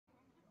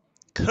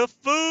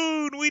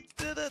Cafoon! We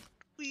did it!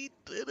 We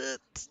did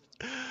it!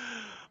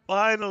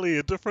 Finally,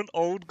 a different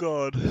old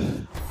god.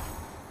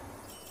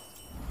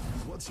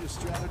 What's your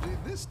strategy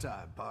this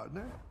time,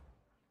 partner?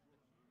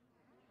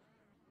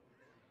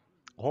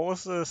 What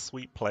was the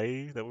sweet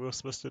play that we were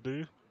supposed to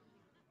do?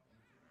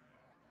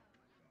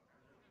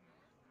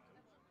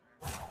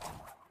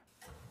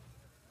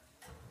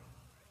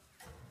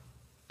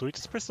 Do we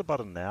just press the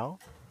button now?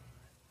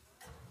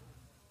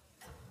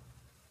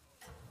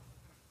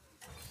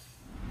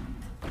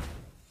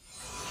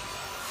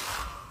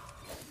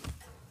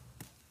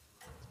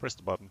 Let's press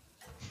the button.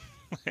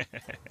 Let's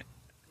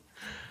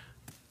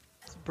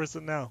press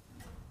it now.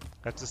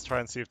 Let's just try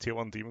and see if tier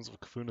 1 demons with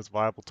Cafoon is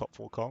viable top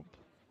 4 comp.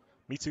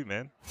 Me too,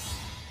 man.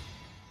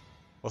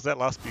 Was that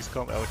last beast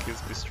comp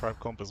Alakir's beast tribe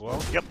comp as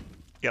well? Yep.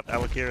 Yep,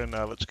 Alakir and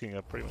Lich King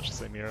are pretty much the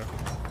same hero.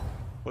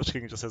 Lich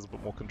King just has a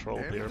bit more control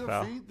of the hero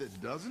power.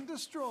 That doesn't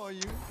destroy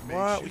you.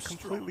 What? We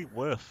completely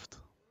whiffed.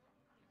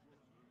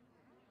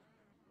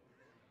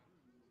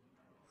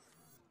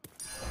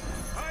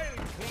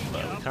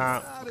 But we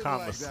can't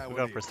miss. We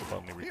gotta press the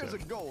button every time. Here's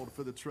a gold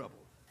for the trouble.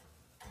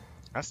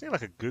 I just need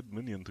like a good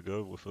minion to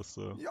go with us.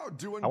 I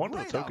wanted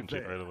a token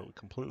generator, but we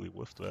completely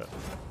whiffed that.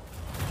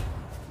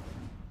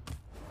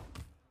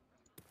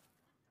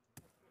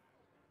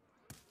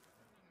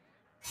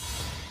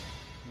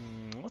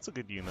 What's a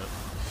good unit?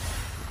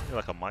 Maybe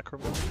like a micro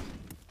minion?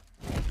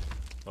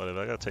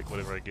 Whatever, I gotta take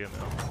whatever I get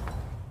now.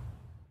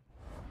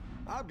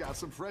 I've got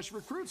some fresh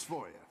recruits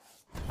for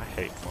you. I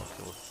hate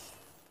Monculus.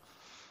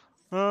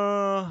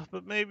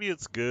 But maybe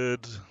it's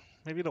good.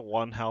 Maybe the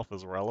 1 health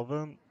is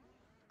relevant.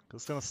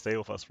 Cause it's gonna stay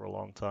with us for a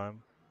long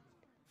time.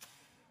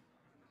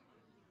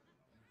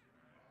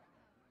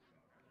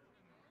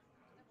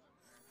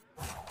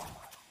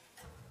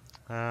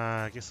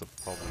 I guess it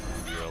probably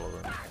will be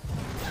relevant.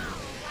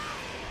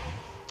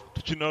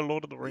 Did you know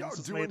Lord of the Rings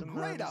is made in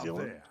New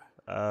Zealand?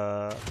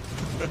 What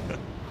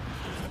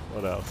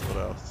else? What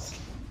else?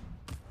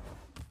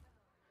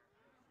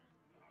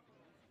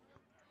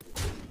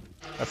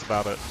 That's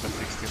about it. That's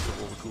the extent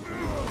of all the cool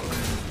things.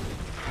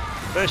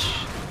 Fish!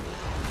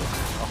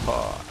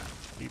 Oh,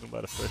 eaten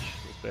by the fish.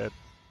 It was bad.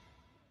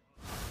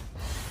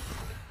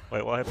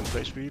 Wait, what happened to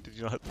HP? Did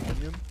you not hit the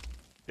minion?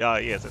 Yeah,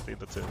 yes, at the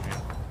end of turn,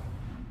 yeah.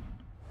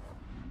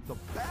 The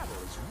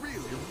battle is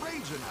really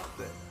raging out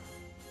there.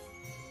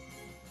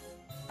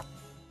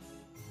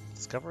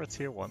 Discover a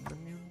tier 1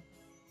 minion?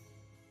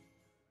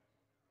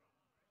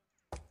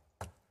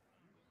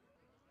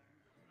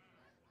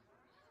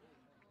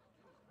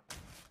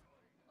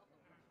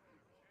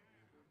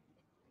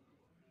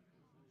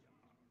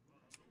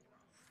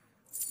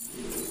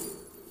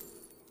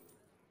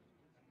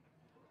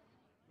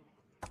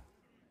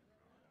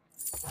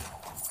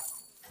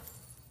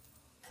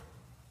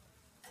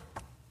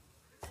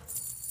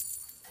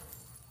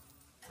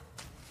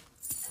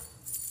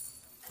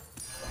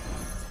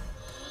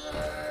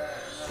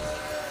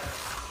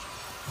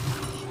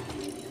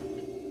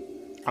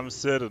 I'm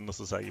certain this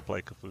is how you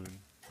play Cafoon.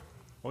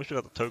 I wish we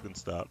got the token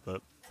start,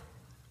 but...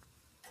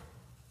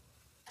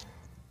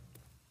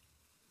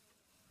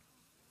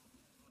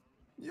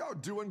 You're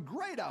doing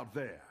great out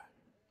there.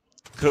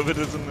 COVID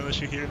isn't an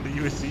issue here in the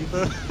US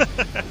either.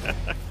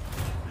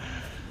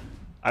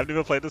 I've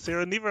never played this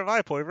hero, neither have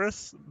I,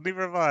 Poivus.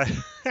 Neither have I.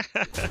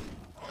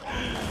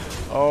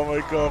 Oh my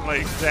god, my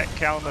exact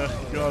counter.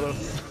 You got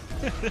us.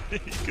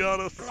 You got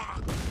us.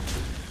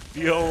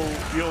 The old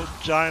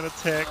giant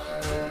attack,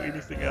 no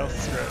anything else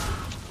scrap.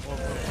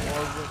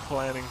 Wasn't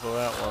planning for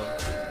that one.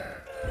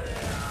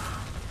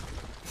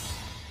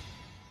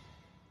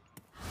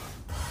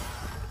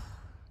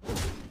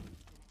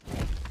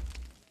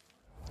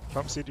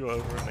 Trump said you were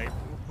over in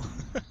April.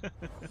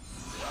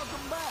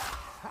 Welcome back.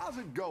 How's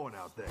it going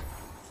out there?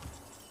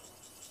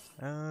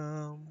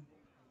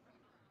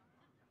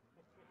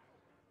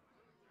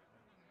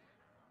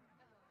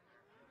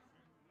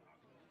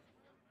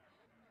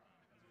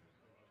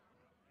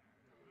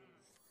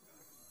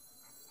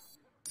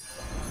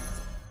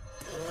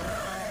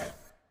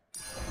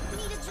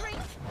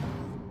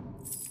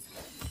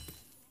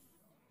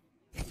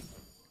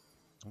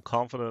 I'm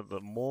confident that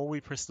the more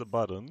we press the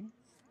button,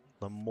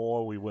 the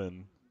more we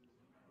win.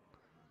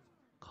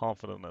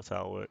 Confident that's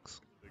how it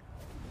works.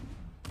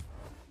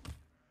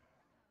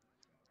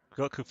 We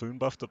got Cafoon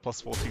buffed to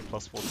plus 14,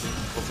 plus 14.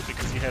 Was it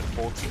because he had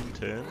 14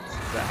 turns?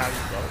 Is that how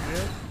you got it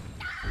there?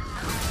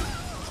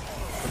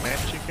 The man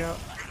check out?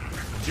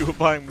 You were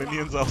buying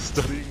minions, I was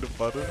studying the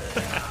button.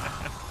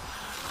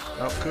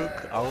 Mount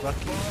Cook,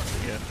 Auraki?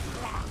 Yeah.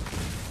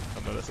 I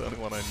know that's the only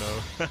one I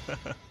know.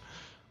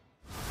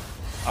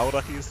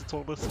 Auraki is the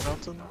tallest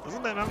mountain.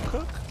 Isn't that Mount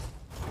Cook?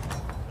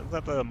 Isn't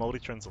that the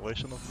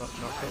multi-translation of Mount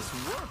Cook? Nice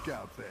work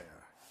out there.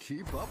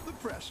 Keep up the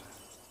pressure.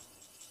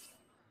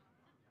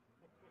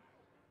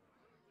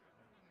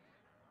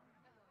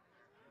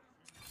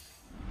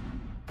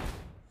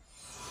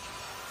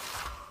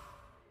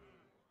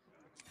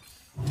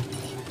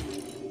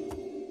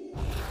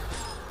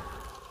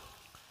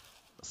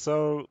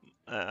 So,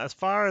 As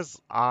far as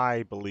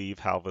I believe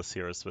how this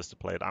hero is supposed to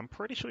play it, I'm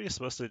pretty sure you're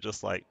supposed to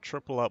just like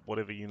triple up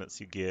whatever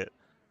units you get,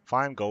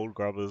 find gold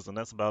grubbers, and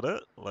that's about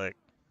it. Like,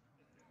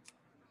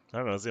 I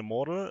don't know, is there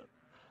more to it?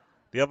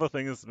 The other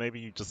thing is maybe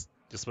you're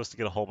supposed to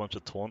get a whole bunch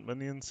of taunt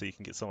minions so you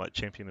can get some like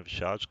champion of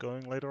charge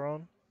going later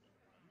on.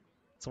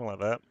 Something like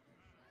that.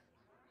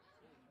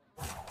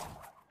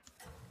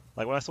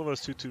 Like when I saw those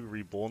 2/2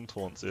 reborn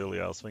taunts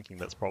earlier, I was thinking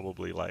that's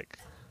probably like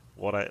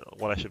what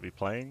I should be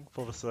playing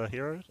for this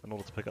hero in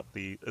order to pick up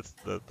the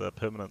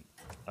permanent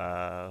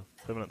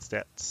permanent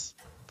stats,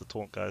 the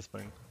taunt guys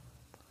thing.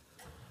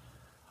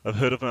 I've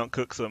heard of Mount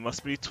Cook, so it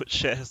must be Twitch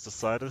chat has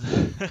decided.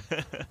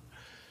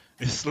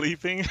 He's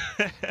sleeping.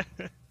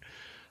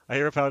 I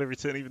hear about every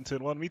turn, even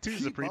turn 1. Me too,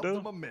 Keep up Zaprito.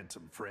 the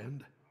momentum,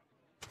 friend.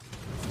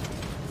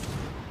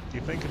 Do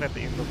you think at the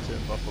end of turn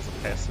buff was a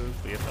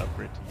passive, we have to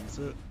upgrade to use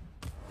it?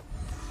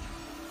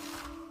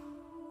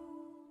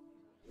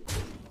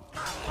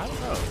 I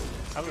don't know.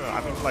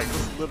 I mean, like,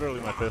 this is literally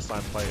my first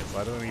time playing it, so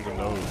I don't even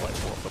know, like,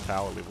 what the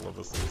power level of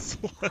this is.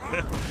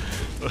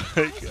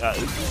 Like,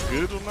 is this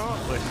good or not?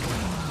 Like,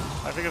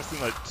 I think I've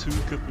seen, like, 2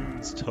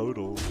 Cthulhu's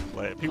total.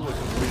 Like, people are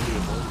completely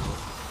avoiding it.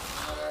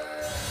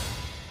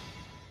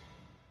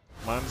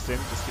 My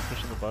understanding, just keep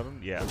pushing the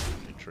button? Yeah,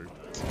 true.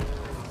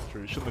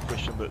 True, shouldn't have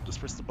questioned it, just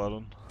press the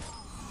button.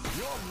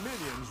 Your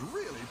minions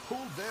really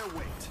pulled their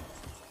weight.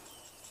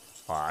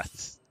 Ah,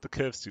 the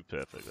curve's too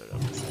perfect, I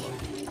gotta press the button.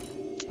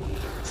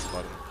 Press the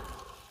button.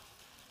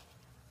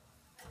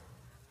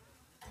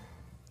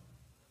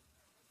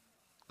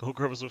 Gold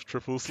grubbers with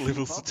triples,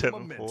 levels to 10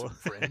 and 4.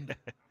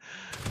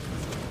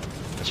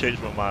 I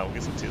changed my mind, we'll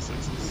get some tier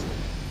 6s.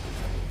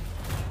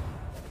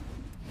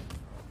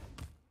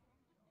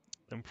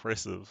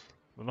 Impressive.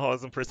 But not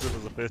as impressive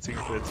as a 13-13.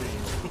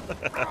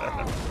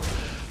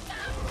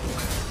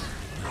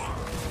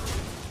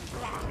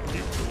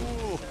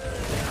 Cool.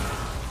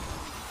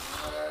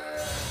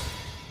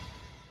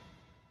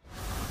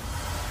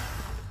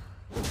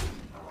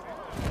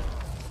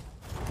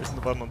 Pressing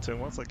the button on turn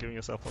 1, it's like giving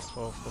yourself plus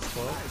 12, plus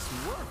 12. Nice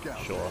work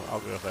out Sure, there. I'll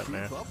go with that,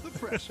 man. Keep up the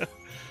pressure.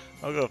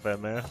 I'll go with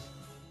that, man.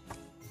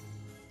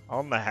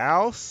 On the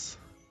house?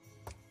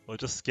 Or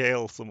just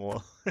scale some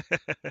more.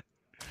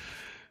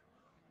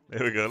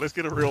 There we go, let's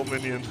get a real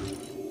minion.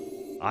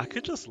 I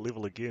could just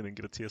level again and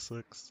get a tier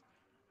 6.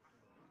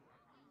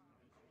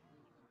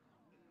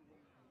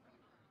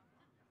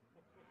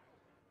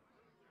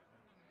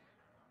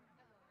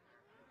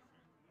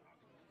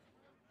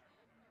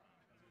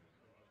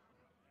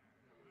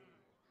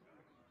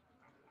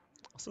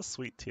 What's a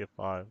sweet tier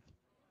 5?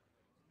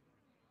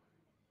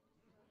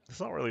 There's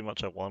not really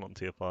much I want on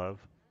tier 5.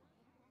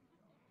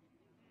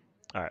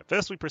 Alright,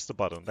 first we press the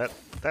button.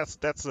 That's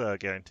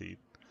guaranteed.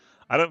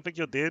 I don't think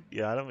you're dead.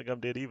 Yeah, I don't think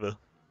I'm dead either.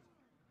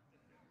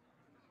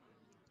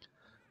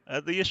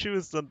 The issue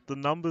is the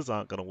numbers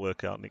aren't going to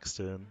work out next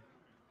turn.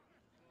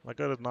 I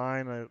go to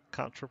 9, I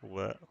can't triple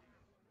that.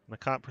 And I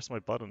can't press my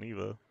button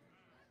either.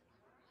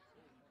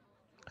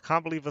 I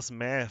can't believe this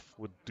math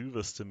would do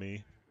this to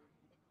me.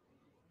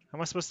 How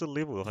am I supposed to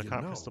level if I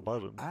can't press the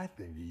button? I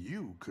think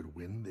you could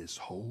win this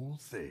whole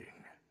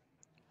thing.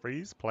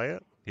 Freeze? Play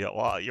it? Yeah,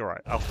 well, you're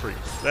right. I'll freeze.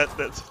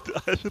 That's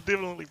I should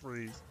definitely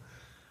freeze.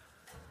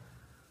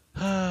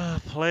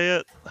 Play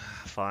it.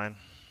 Fine.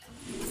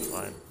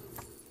 Fine.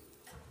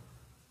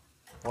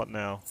 What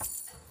now?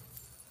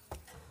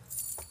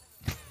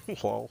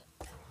 Lol.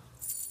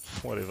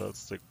 Whatever, it's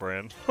sick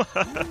brand.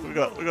 we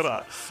got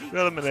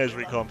a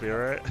menagerie comp here,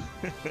 right?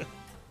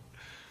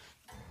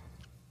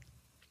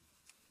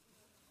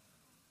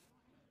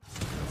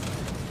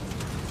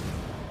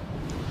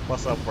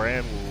 Plus our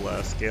brand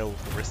will scale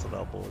with the rest of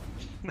our board.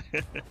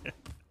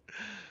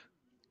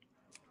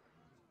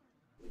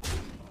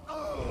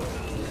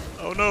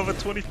 Oh no, the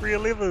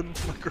 2311,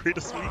 my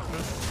greatest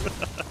weakness.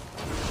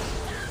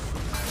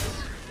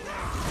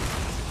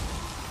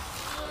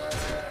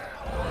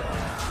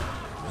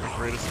 My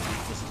greatest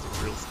weakness is a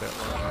real stat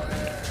line.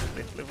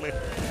 Left.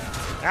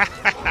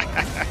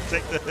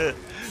 Take the hit.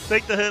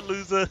 Take the hit,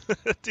 loser.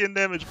 10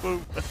 damage,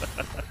 boom.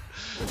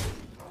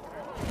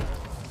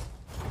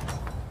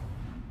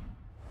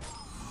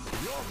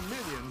 Your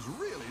minions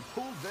really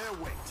pulled their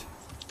weight.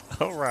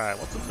 Alright,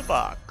 what's in the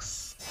box?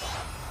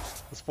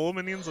 Is 4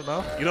 minions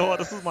enough? You know what,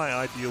 this is my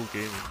ideal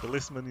gaming. The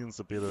less minions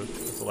the better,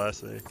 that's all I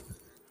say.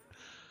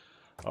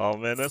 Oh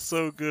man, that's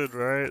so good,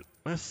 right?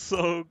 That's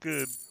so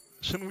good.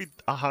 Shouldn't we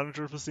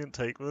 100%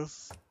 take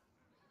this?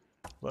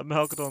 That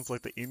Malgadon's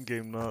like the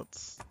in-game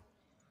nuts.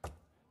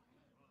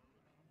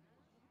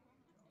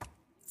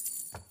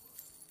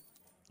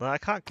 No, I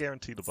can't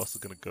guarantee the boss is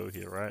gonna go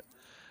here, right?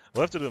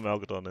 We'll have to do a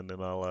Malgadon and then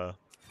I'll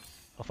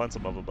find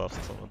some other buffs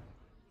or something.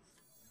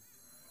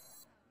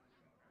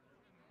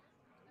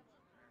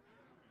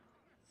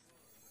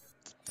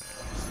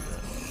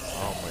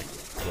 Oh my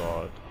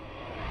god.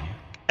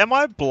 Am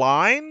I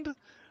blind?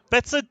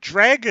 That's a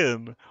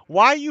dragon!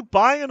 Why are you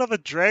buying another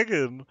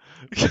dragon?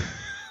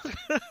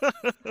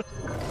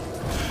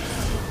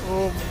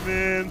 Oh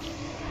man.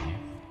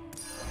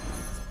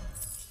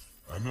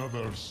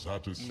 Another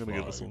satisfied I'm gonna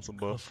give this one some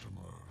buff.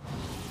 customer.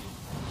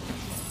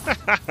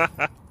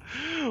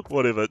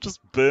 Whatever, just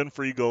burn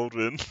free gold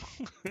in.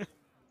 You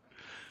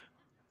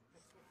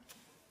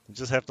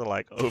just have to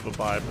like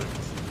overbuy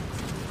things.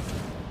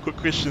 Quick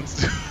questions,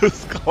 do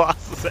those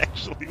classes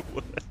actually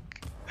work?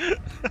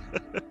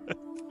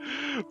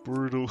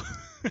 Brutal.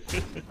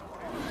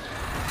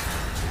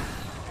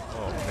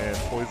 Oh man,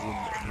 poison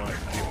might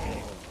get me.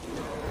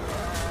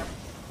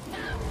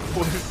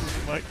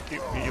 Poison might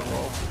get me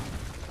off.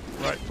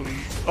 Right,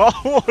 please. Oh,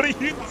 what are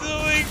you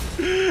doing?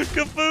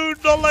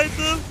 Kafoon, not like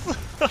this!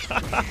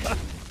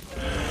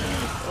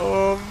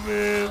 Oh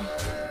man.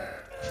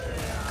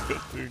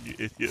 Kafoon, you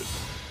idiot.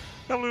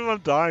 I can't believe I'm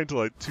dying to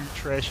like 2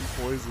 trashy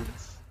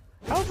poisons.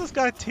 How is this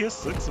guy tier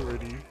 6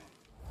 already?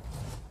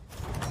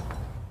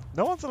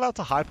 No one's allowed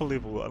to hyper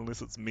level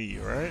unless it's me,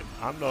 right?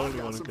 I'm the only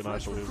one who can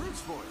hyper level.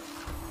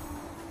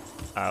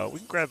 We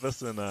can grab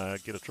this and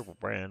get a triple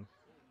brand.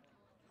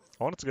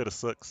 I wanted to go to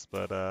 6,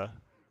 but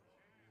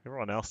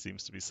everyone else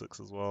seems to be 6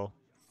 as well.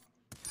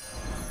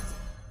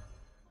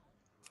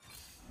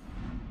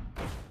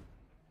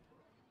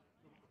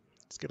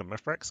 Let's get a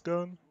Mithrax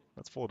going.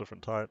 That's 4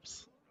 different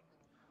types.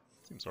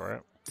 Seems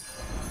alright.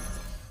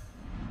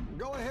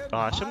 Go ahead.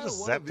 I should have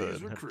just zapped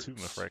it and had 2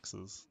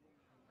 Mithraxes.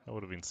 That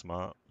would have been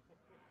smart.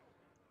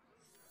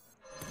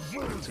 2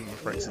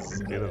 Mithraxes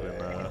is better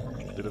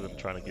than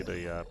trying to get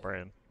a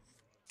brand.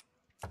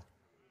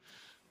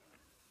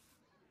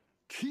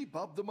 Keep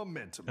up the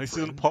momentum. And if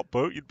you didn't pop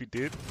boat, you'd be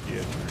dead.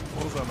 Yeah,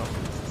 what was that number?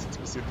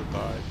 6% to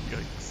die.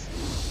 Yikes.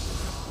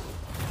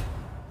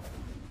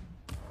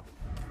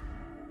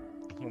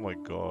 Oh my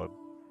god.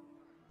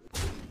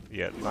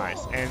 Yeah,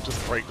 nice. And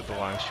just break the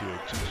Divine Shield.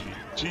 GG.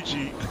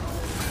 GG.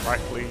 Right,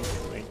 please.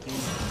 Thank you.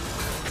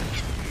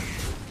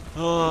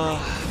 Oh,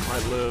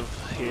 might live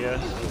here.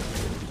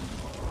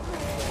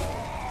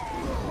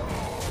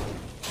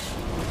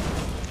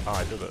 Oh,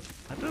 I did it.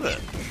 I did it.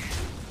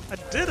 I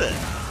did it.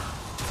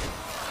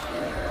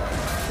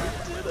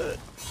 We did it.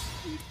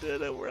 We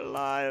did it. We're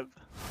alive.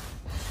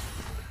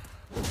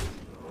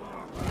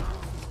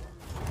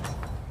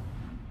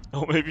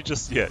 Oh, maybe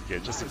just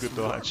just a good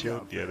Divine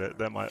Shield. Yeah,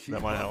 that might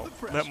help.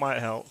 That might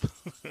help.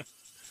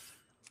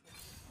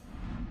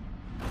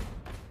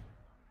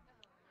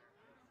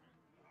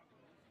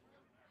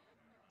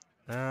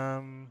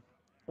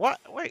 What?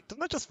 Wait,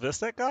 didn't I just verse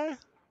that guy?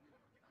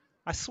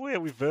 I swear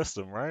we versed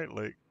him, right?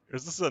 Like,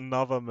 is this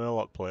another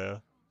Murloc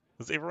player?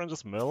 Is everyone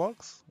just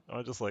Murlocs? Am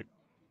I just like,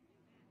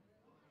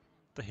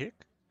 what the heck?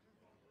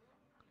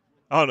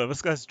 Oh no,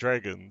 this guy's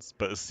dragons,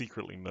 but is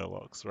secretly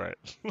Murlocs, right?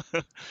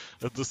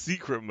 That's the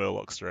secret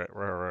Murloc strat,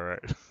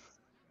 right.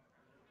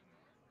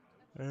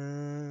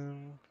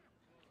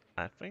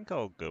 I think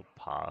I'll go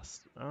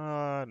past.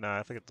 No,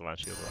 I think it's Divine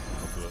Shield.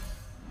 I'll do it.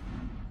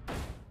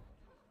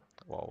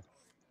 Lol.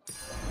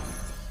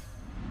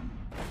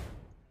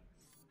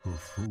 The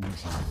frozen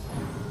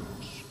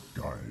waters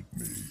guide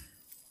me.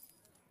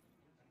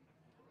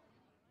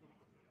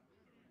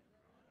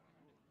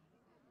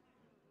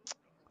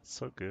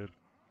 So good.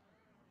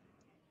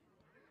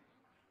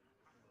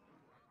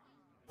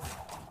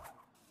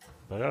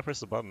 But I gotta press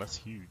the button, that's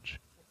huge.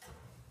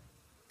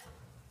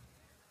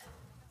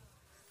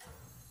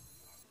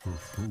 The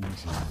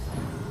frozen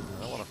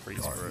I don't want to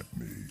freeze for it.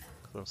 me.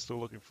 Because I'm still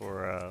looking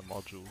for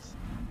modules.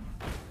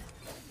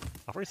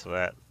 I'll freeze for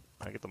that.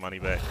 I get the money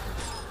back.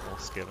 Or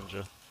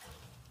scavenger.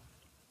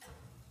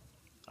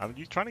 I'm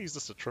trying to use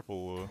this to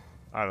triple.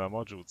 I don't know,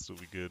 module would still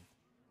be good.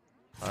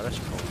 That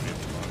should probably be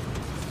fun.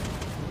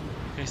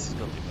 In case he's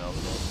got the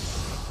Melodons.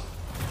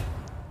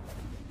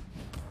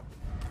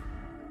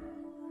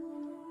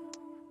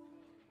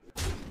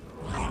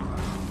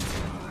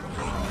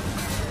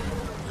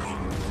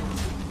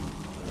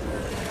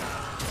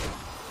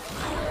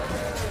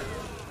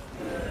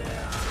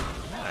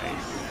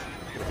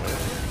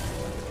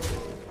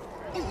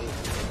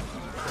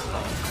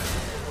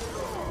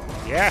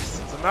 Yes,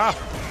 it's enough!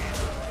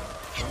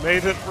 I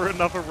made it for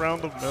another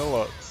round of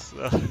Murlocs.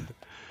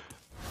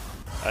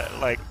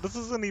 Like, this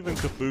isn't even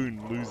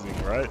Kaboon losing,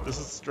 right? This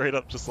is straight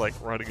up just like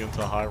running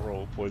into high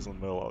roll poison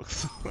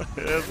Murlocs.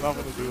 It has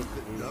nothing to do with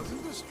Kaboon.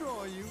 Doesn't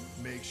destroy you,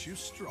 makes you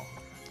strong.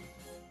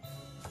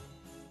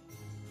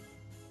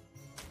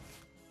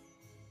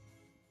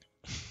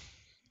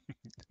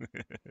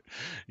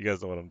 You guys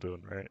know what I'm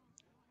doing, right?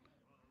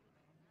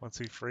 1,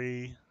 2,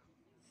 3.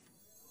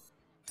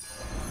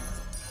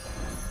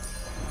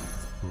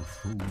 The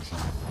frozen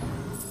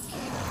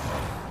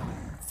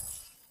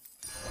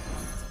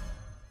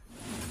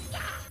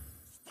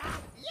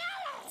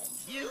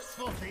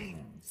Useful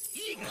things,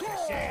 eager to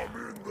share.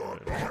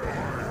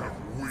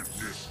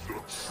 witness the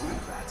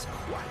truth. That's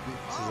quite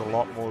This is a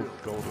lot more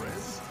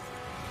goldens.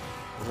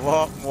 A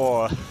lot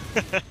more.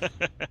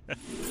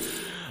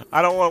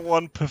 I don't want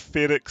one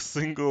pathetic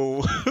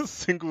single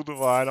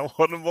divine. I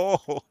want them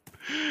all.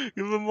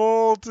 Give them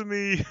all to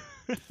me.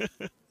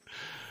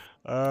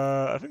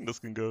 I think this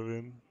can go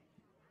in.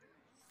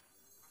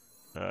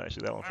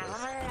 Actually, that one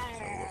first.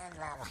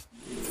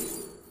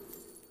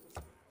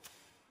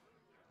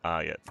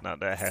 Yeah, no,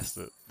 that has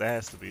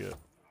to be it.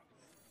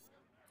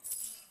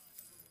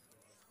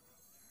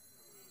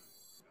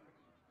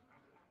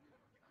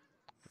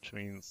 which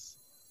means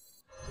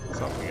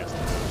something has to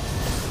go.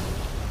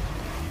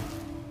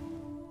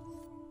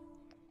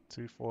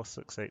 2, 4,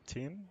 6,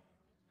 18.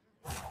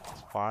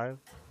 It's 5,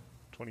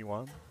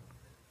 21.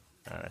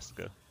 That has to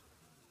go.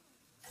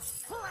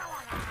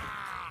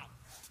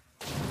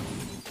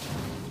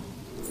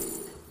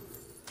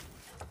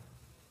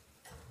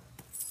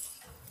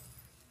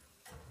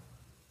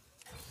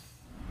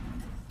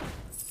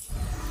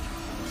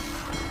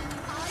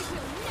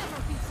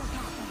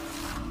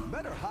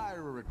 Better hire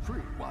a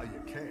recruit while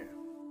you can.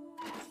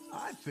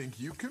 I think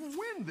you can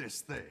win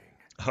this thing.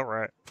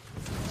 Alright.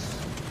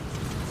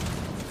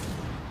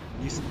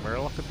 Use some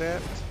Murloc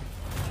Adapt?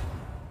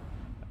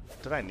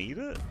 Did I need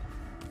it?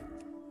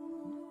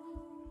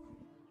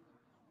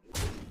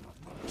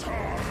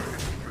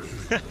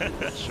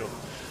 Sure.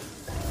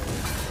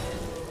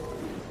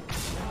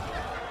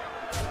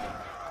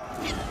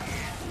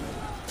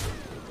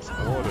 It's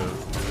orders.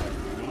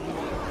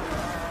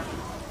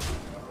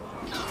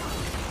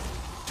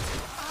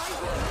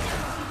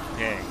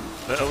 Dang.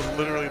 That was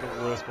literally the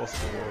worst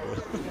possible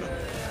order.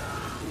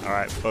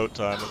 Alright, boat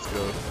time, let's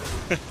go.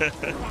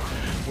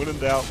 When in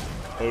doubt,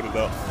 boat it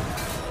up.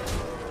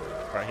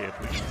 Right here,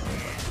 please.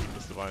 Keep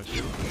this divine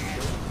shield.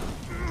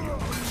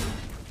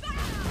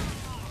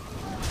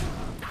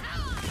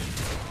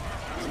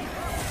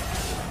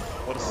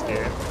 What a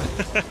scam.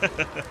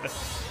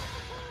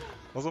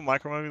 Wasn't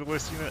Micromami the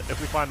worst unit? If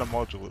we find a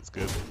module, it's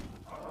good.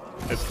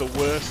 It's the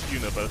worst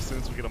unit, but as soon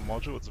as we get a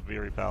module, it's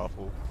very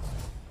powerful.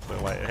 So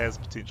like, it has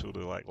potential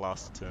to like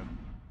last a turn.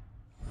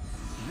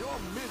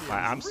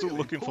 Like, I'm still really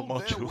looking for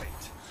pulled their module.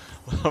 weight.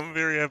 I'm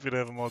very happy to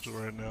have a module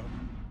right now.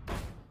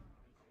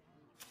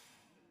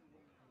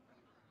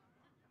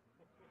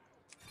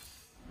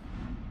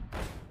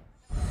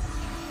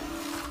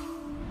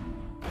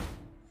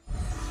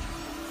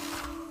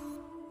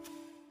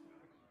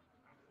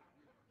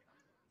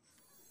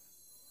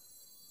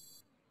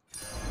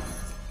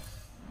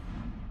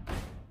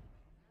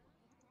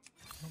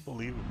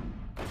 Unbelievable.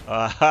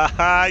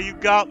 You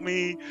got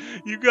me!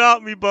 You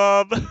got me,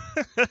 Bob!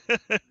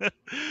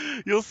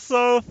 You're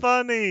so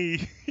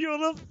funny! You're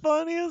the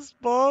funniest,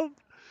 Bob!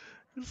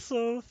 You're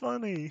so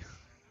funny.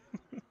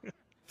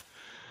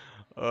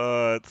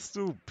 It's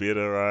still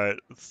better, right?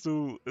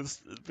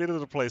 It's better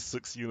to play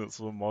 6 units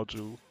with a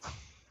module.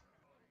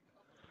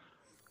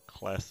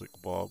 Classic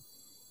Bob.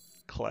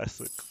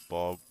 Classic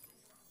Bob.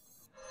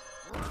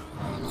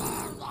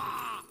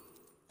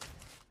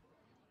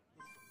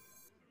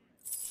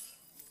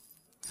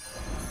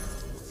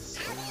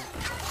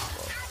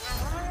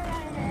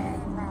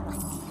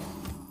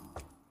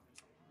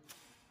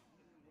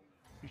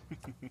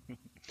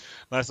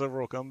 Nice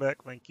overall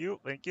comeback. Thank you.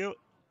 Thank you.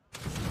 Do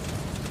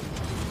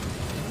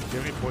you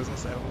have any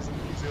poisonous animals in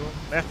New Zealand?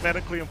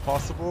 Mathematically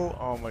impossible?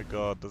 Oh my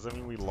god, does that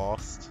mean we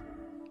lost?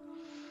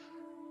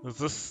 Is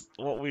this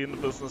what we in the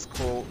business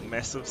call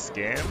massive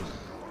scam?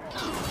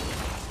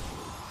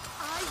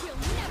 I will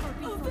never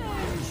be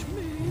avenge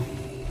me.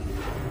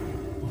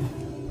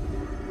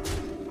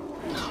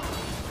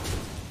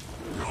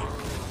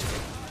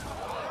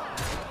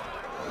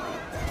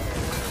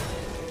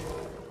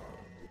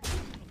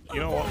 You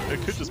know what? It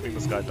could just mean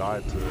this guy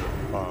died to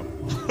farm.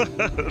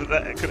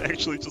 That could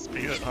actually just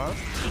be it, huh?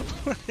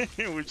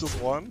 We just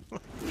won?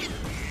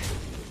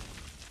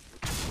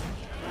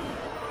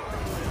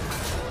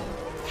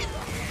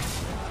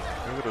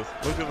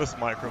 Look at this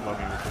micro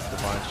mummy with this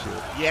divine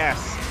shield. Yes!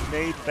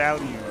 Made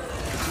value!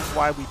 This is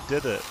why we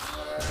did it.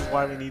 This is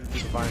why we needed the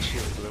divine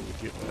shield so that we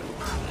get that.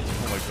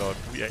 Oh my god,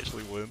 can we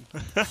actually win?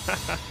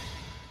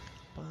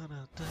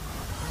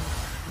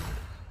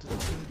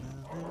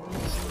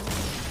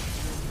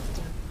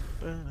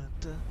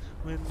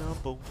 We're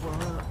number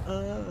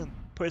 1.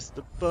 Press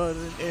the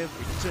button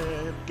every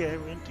time,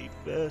 guaranteed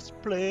first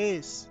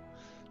place.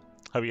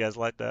 Hope you guys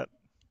like that.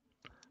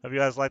 Hope you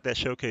guys like that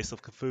showcase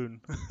of Cafoon.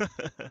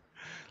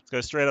 Let's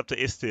go straight up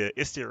to S tier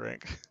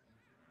rank.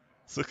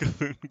 So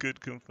Cafoon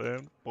good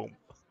confirmed. Boom.